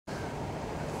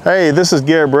Hey, this is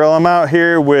Garrett Brill. I'm out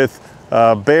here with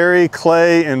Barry,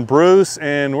 Clay, and Bruce,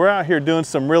 and we're out here doing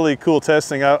some really cool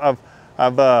testing. I've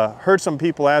heard some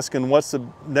people asking what's the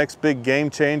next big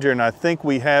game changer, and I think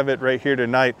we have it right here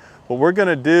tonight. What we're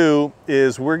gonna do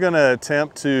is we're gonna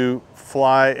attempt to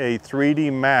fly a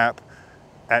 3D map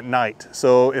at night.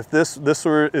 So if this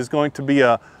is going to be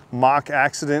a mock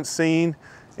accident scene,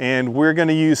 and we're going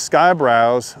to use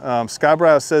SkyBrowse.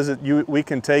 SkyBrowse says that we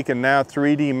can take and now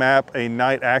 3D map a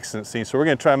night accident scene. So we're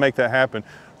going to try to make that happen.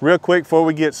 Real quick, before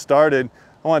we get started,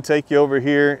 I want to take you over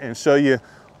here and show you.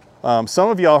 Some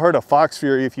of y'all heard of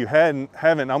FoxFury. If you haven't,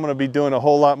 I'm going to be doing a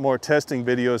whole lot more testing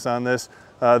videos on this.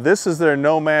 This is their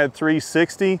Nomad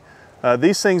 360.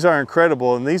 These things are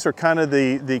incredible, and these are kind of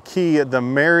the key, the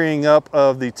marrying up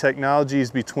of the technologies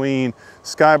between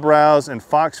SkyBrowse and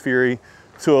FoxFury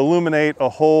to illuminate a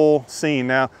whole scene.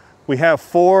 Now, we have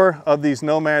 4 of these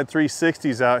Nomad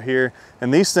 360s out here,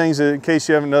 and these things, in case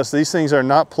you haven't noticed, these things are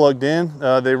not plugged in.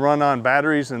 They run on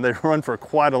batteries, and they run for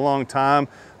quite a long time.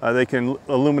 They can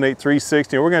illuminate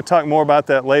 360. We're going to talk more about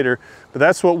that later, but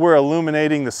that's what we're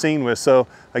illuminating the scene with. So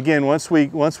again, once we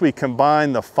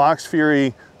combine the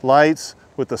FoxFury lights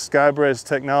with the SkyBrowse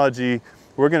technology,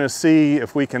 we're going to see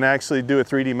if we can actually do a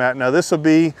 3D map. Now, this will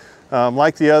be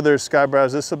like the other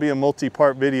SkyBrowse. This will be a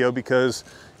multi-part video because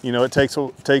it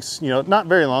takes not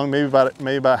very long, maybe about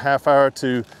a half hour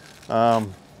to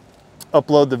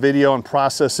upload the video and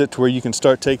process it to where you can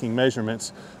start taking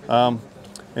measurements.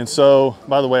 And so,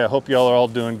 by the way, I hope y'all are all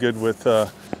doing good with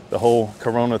the whole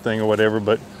Corona thing or whatever.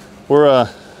 But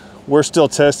we're still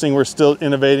testing. We're still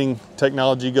innovating.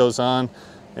 Technology goes on,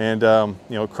 and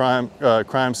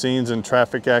crime scenes and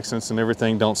traffic accidents and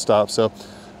everything don't stop. So.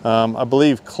 I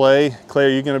believe Clay, are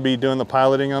you going to be doing the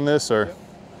piloting on this, or?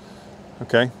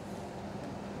 Okay.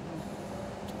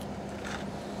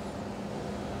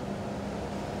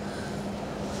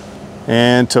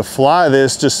 And to fly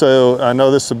this, just so I know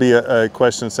this will be a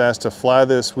question that's asked, to fly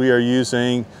this, we are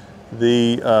using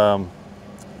the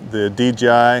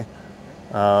DJI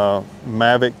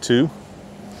Mavic 2.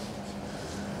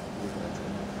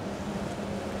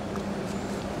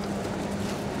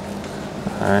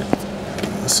 All right.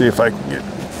 Let's see if I can get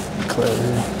clarity.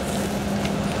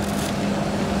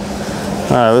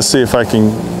 All right, let's see if I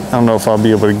can, I don't know if I'll be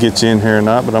able to get you in here or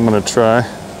not, but I'm going to try. I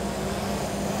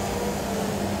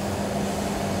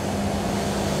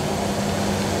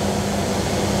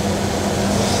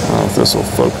don't know if this will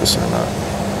focus or not.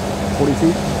 40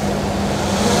 feet?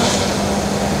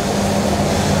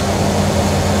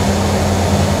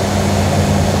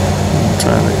 I'm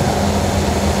trying to.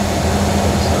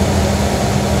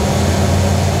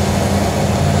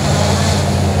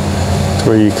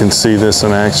 Where you can see this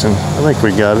in action. I think we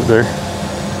got it there.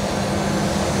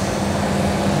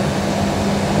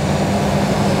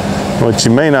 What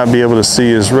you may not be able to see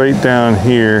is right down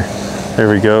here. There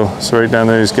we go. So right down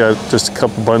there, he's got just a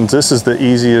couple buttons. This is the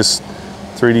easiest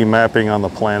 3D mapping on the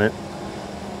planet.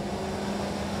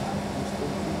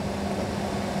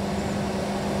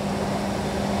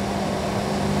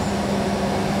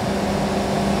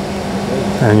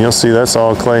 And you'll see that's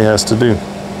all Clay has to do.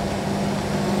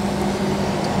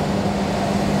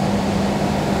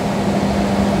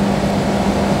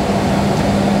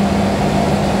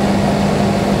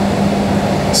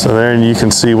 So there you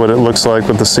can see what it looks like,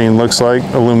 what the scene looks like,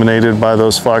 illuminated by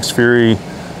those FoxFury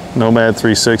Nomad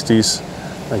 360s.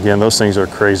 Again, those things are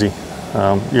crazy.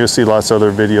 You'll see lots of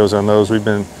other videos on those. We've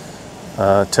been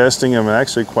testing them and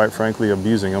actually, quite frankly,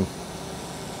 abusing them.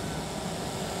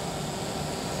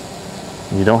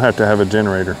 You don't have to have a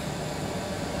generator.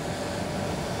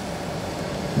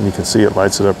 And you can see it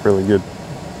lights it up really good.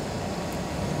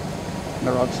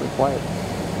 They're obviously quiet.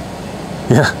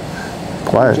 Yeah.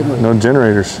 Quiet, no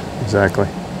generators, exactly.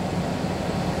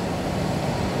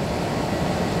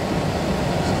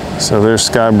 So there's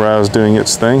SkyBrowse doing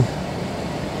its thing.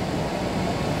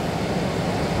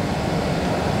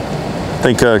 I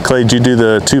think, Clay, did you do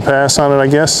the 2-pass on it, I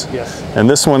guess? Yes. And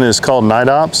this one is called Night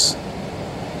Ops,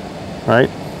 right?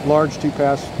 Large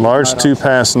 2-pass. Large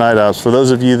 2-pass Night Ops. For those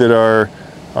of you that are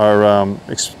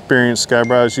experienced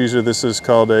SkyBrowse user, this is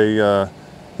called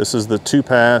this is the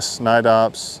 2-pass Night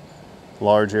Ops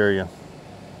large area.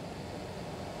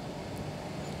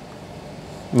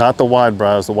 Not the wide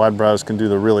browse. The wide browse can do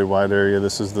the really wide area.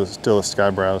 This is still a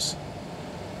SkyBrowse.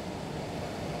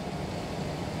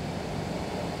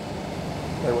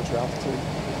 Hey, what's your altitude?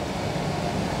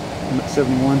 I'm at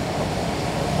 71.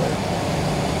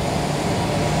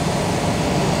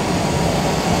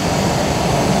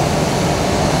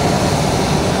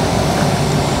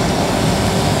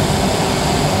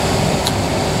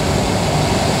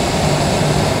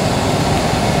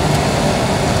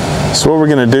 So what we're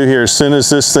going to do here, as soon as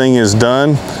this thing is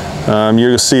done,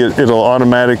 you'll see it'll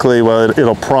automatically, well,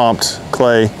 it'll prompt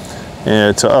Clay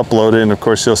to upload it, and of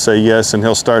course he'll say yes, and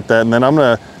he'll start that, and then I'm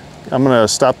gonna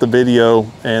stop the video,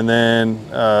 and then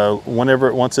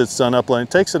once it's done uploading,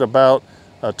 it takes it about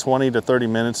 20 to 30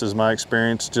 minutes is my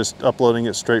experience, just uploading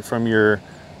it straight from your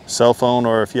cell phone,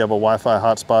 or if you have a Wi-Fi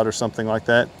hotspot or something like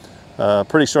that.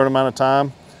 Pretty short amount of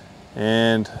time.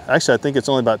 And actually I think it's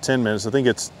only about 10 minutes. I think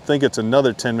it's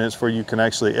another 10 minutes before you can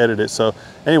actually edit it. So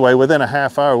anyway, within a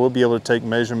half hour we'll be able to take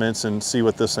measurements and see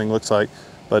what this thing looks like.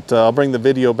 But I'll bring the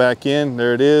video back in.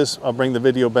 There it is. I'll bring the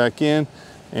video back in,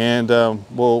 and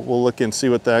we'll look and see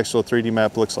what the actual 3D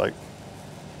map looks like.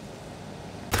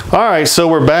 All right, so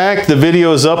we're back. The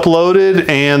video is uploaded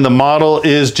and the model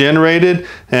is generated.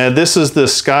 And this is the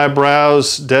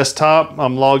SkyBrowse desktop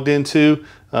I'm logged into.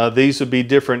 These would be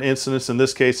different incidents. In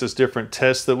this case, it's different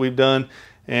tests that we've done.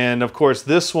 And of course,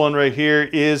 this one right here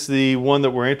is the one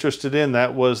that we're interested in.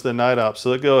 That was the night op. So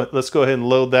let's go ahead and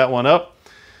load that one up.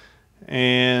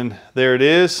 And there it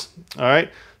is. All right.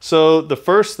 So the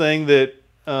first thing that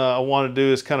I want to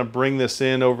do is kind of bring this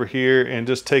in over here and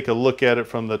just take a look at it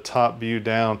from the top view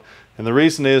down. And the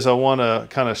reason is I want to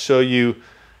kind of show you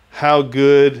how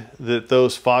good that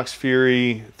those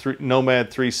FoxFury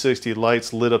Nomad 360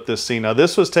 lights lit up this scene. Now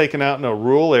this was taken out in a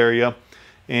rural area,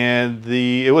 and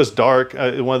it was dark,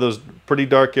 one of those pretty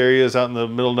dark areas out in the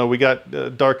middle of nowhere. We got the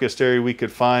darkest area we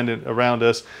could find around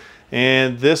us,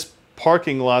 and this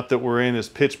parking lot that we're in is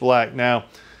pitch black. Now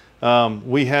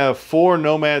we have 4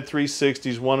 Nomad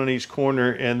 360s, one on each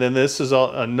corner, and then this is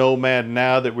a Nomad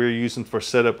now that we're using for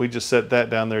setup. We just set that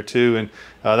down there too, and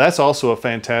that's also a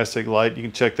fantastic light. You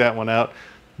can check that one out.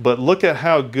 But look at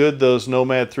how good those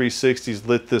Nomad 360s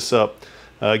lit this up.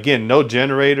 Again, no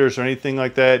generators or anything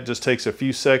like that. It just takes a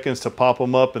few seconds to pop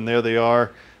them up, and there they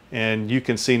are. And you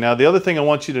can see. Now the other thing I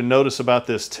want you to notice about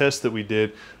this test that we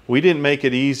did, we didn't make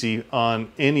it easy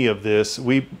on any of this.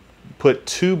 We put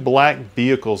 2 black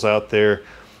vehicles out there.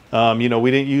 You know, we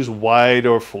didn't use white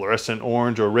or fluorescent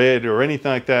orange or red or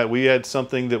anything like that. We had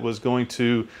something that was going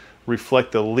to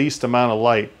reflect the least amount of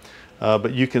light,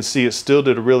 but you can see it still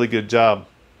did a really good job.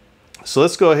 So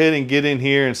let's go ahead and get in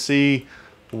here and see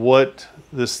what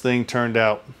this thing turned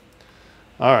out.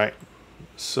 All right,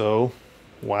 so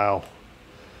wow.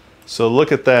 So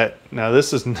look at that. Now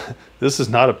this is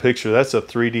not a picture. That's a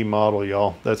 3D model,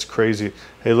 y'all. That's crazy.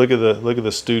 Hey, look at the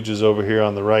Stooges over here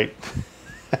on the right.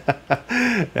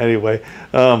 Anyway,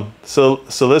 so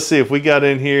let's see if we got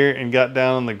in here and got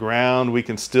down on the ground. We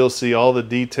can still see all the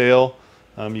detail.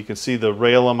 You can see the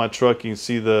rail on my truck. You can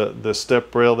see the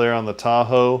step rail there on the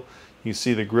Tahoe. You can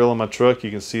see the grill on my truck. You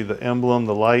can see the emblem,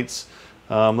 the lights.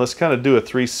 Let's kind of do a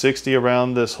 360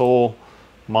 around this whole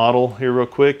model here real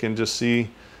quick and just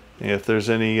see if there's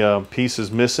any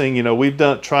pieces missing. You know, we've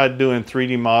tried doing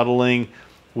 3D modeling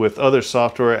with other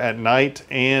software at night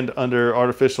and under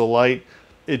artificial light.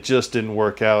 It just didn't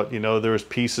work out. You know, there was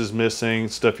pieces missing,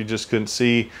 stuff you just couldn't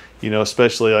see, you know,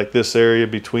 especially like this area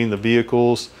between the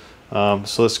vehicles. So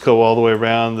let's go all the way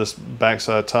around this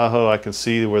backside Tahoe. I can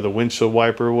see where the windshield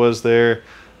wiper was there.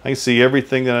 I can see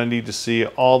everything that I need to see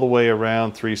all the way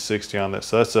around 360 on this.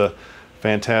 So that's a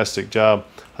fantastic job.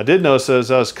 I did notice as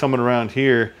I was coming around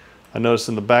here, I noticed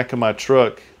in the back of my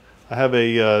truck, I have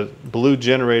a blue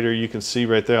generator. You can see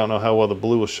right there. I don't know how well the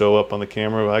blue will show up on the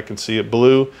camera, but I can see it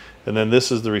blue. And then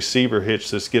this is the receiver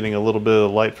hitch that's getting a little bit of the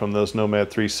light from those Nomad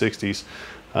 360s.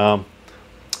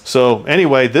 So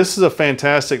anyway, this is a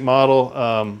fantastic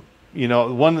model. You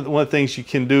know, one of the things you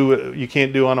can't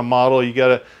do on a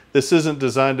model. This isn't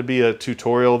designed to be a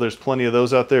tutorial. There's plenty of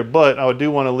those out there, but I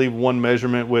do want to leave one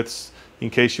measurement in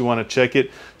case you want to check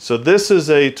it. So this is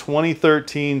a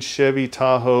 2013 Chevy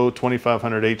Tahoe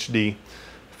 2500 HD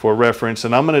for reference,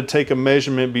 and I'm going to take a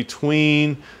measurement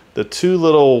between the 2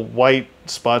 little white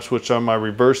spots, which are my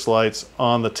reverse lights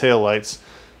on the tail lights.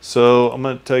 So I'm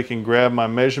going to take and grab my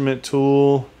measurement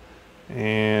tool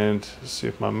and see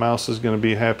if my mouse is going to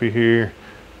be happy here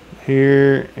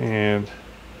and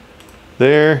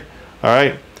there. All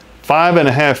right,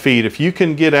 5.5 feet. If you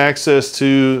can get access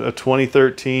to a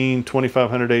 2013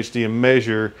 2500 HD and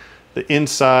measure the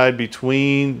inside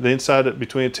between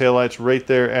the tail lights right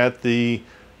there at the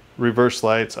reverse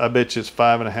lights, I bet you it's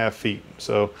 5.5 feet.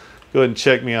 So go ahead and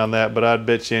check me on that, but I'd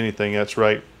bet you anything that's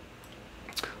right.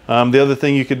 The other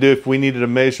thing you could do if we needed to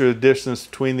measure the distance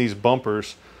between these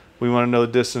bumpers, we want to know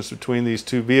the distance between these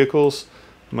 2 vehicles.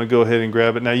 I'm going to go ahead and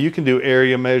grab it. Now you can do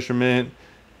area measurement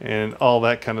and all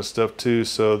that kind of stuff too.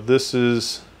 So this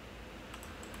is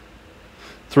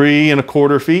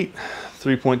 3.25 feet,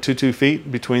 3.22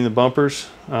 feet between the bumpers.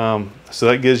 So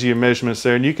that gives you measurements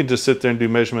there, and you can just sit there and do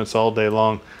measurements all day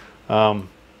long.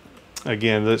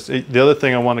 Again, the other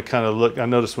thing I want to kind of look, I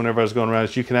noticed whenever I was going around,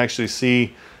 is you can actually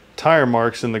see tire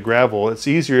marks in the gravel. It's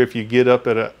easier if you get up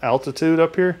at an altitude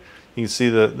up here. You can see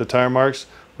the tire marks,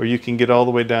 or you can get all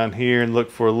the way down here and look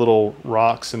for little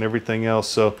rocks and everything else.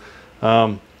 So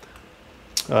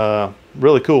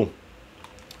really cool.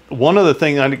 One other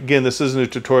thing, again, this isn't a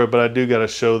tutorial, but I do got to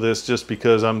show this just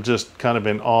because I'm just kind of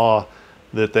in awe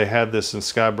that they had this in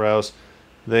SkyBrowse.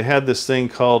 They had this thing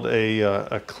called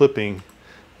a clipping,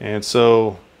 and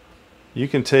so you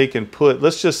can take and put,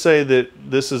 let's just say that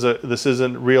this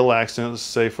isn't real accident, let's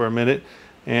say for a minute,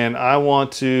 and I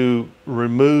want to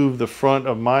remove the front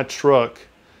of my truck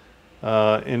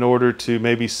in order to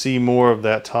maybe see more of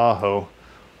that Tahoe.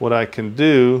 What I can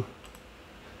do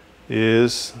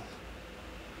is,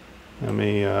 let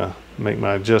me make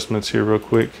my adjustments here real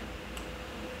quick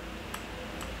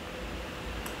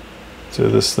to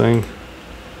this thing.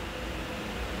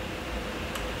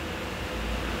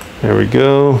 There we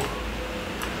go.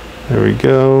 There we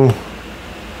go.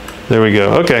 There we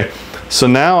go. Okay, so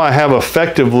now I have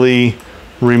effectively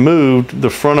removed the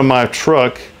front of my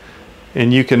truck,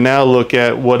 and you can now look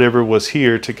at whatever was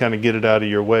here to kind of get it out of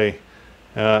your way.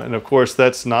 And of course,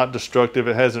 that's not destructive.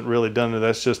 It hasn't really done it.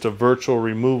 That's just a virtual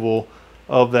removal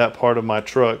of that part of my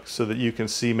truck so that you can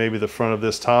see maybe the front of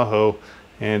this Tahoe.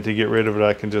 And to get rid of it,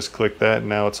 I can just click that, and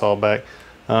now it's all back.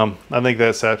 I think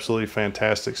that's absolutely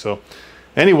fantastic. So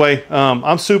anyway,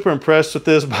 I'm super impressed with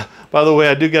this. By the way,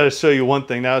 I do got to show you one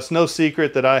thing. Now, it's no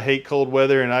secret that I hate cold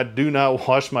weather, and I do not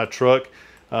wash my truck.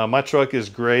 My truck is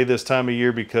gray this time of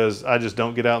year because I just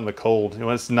don't get out in the cold.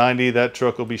 When it's 90, that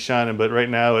truck will be shining, but right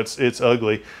now it's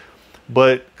ugly.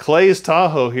 But Clay's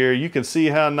Tahoe here, you can see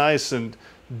how nice and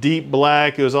deep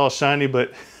black. It was all shiny,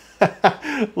 but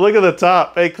look at the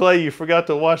top. Hey, Clay, you forgot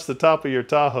to wash the top of your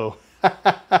Tahoe.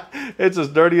 It's as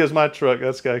dirty as my truck.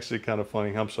 That's actually kind of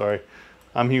funny. I'm sorry.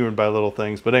 I'm humored by little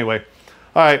things. But anyway,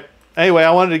 all right. Anyway,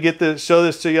 I wanted to show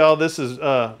this to y'all. This is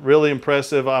really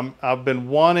impressive. I've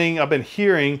been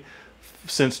hearing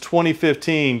since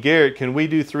 2015, Garrett, can we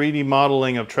do 3D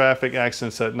modeling of traffic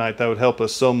accidents at night? That would help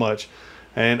us so much.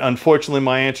 And unfortunately,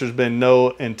 my answer has been no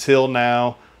until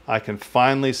now. I can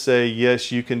finally say, yes,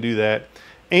 you can do that.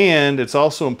 And it's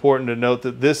also important to note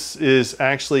that this is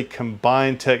actually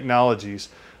combined technologies.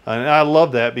 And I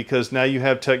love that because now you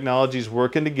have technologies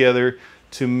working together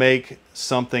to make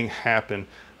something happen.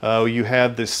 You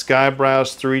have the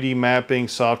SkyBrowse 3D mapping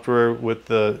software with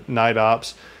the night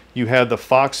ops. You have the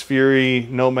FoxFury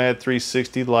Nomad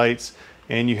 360 lights,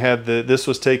 and you have this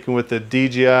was taken with the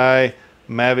DJI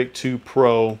Mavic 2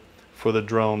 Pro for the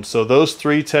drone. So those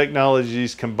three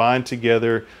technologies combined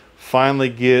together finally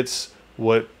gets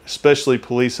what especially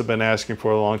police have been asking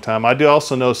for a long time. I do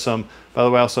also know some, by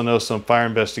the way, I also know some fire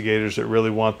investigators that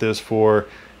really want this for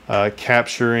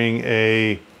capturing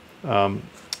a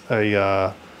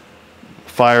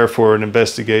fire for an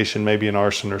investigation, maybe an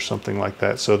arson or something like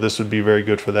that. So this would be very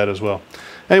good for that as well.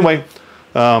 Anyway,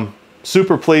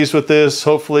 super pleased with this.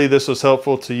 Hopefully this was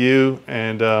helpful to you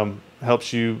and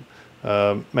helps you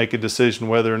make a decision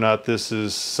whether or not this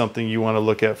is something you want to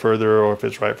look at further or if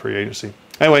it's right for your agency.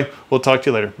 Anyway, we'll talk to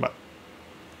you later. Bye.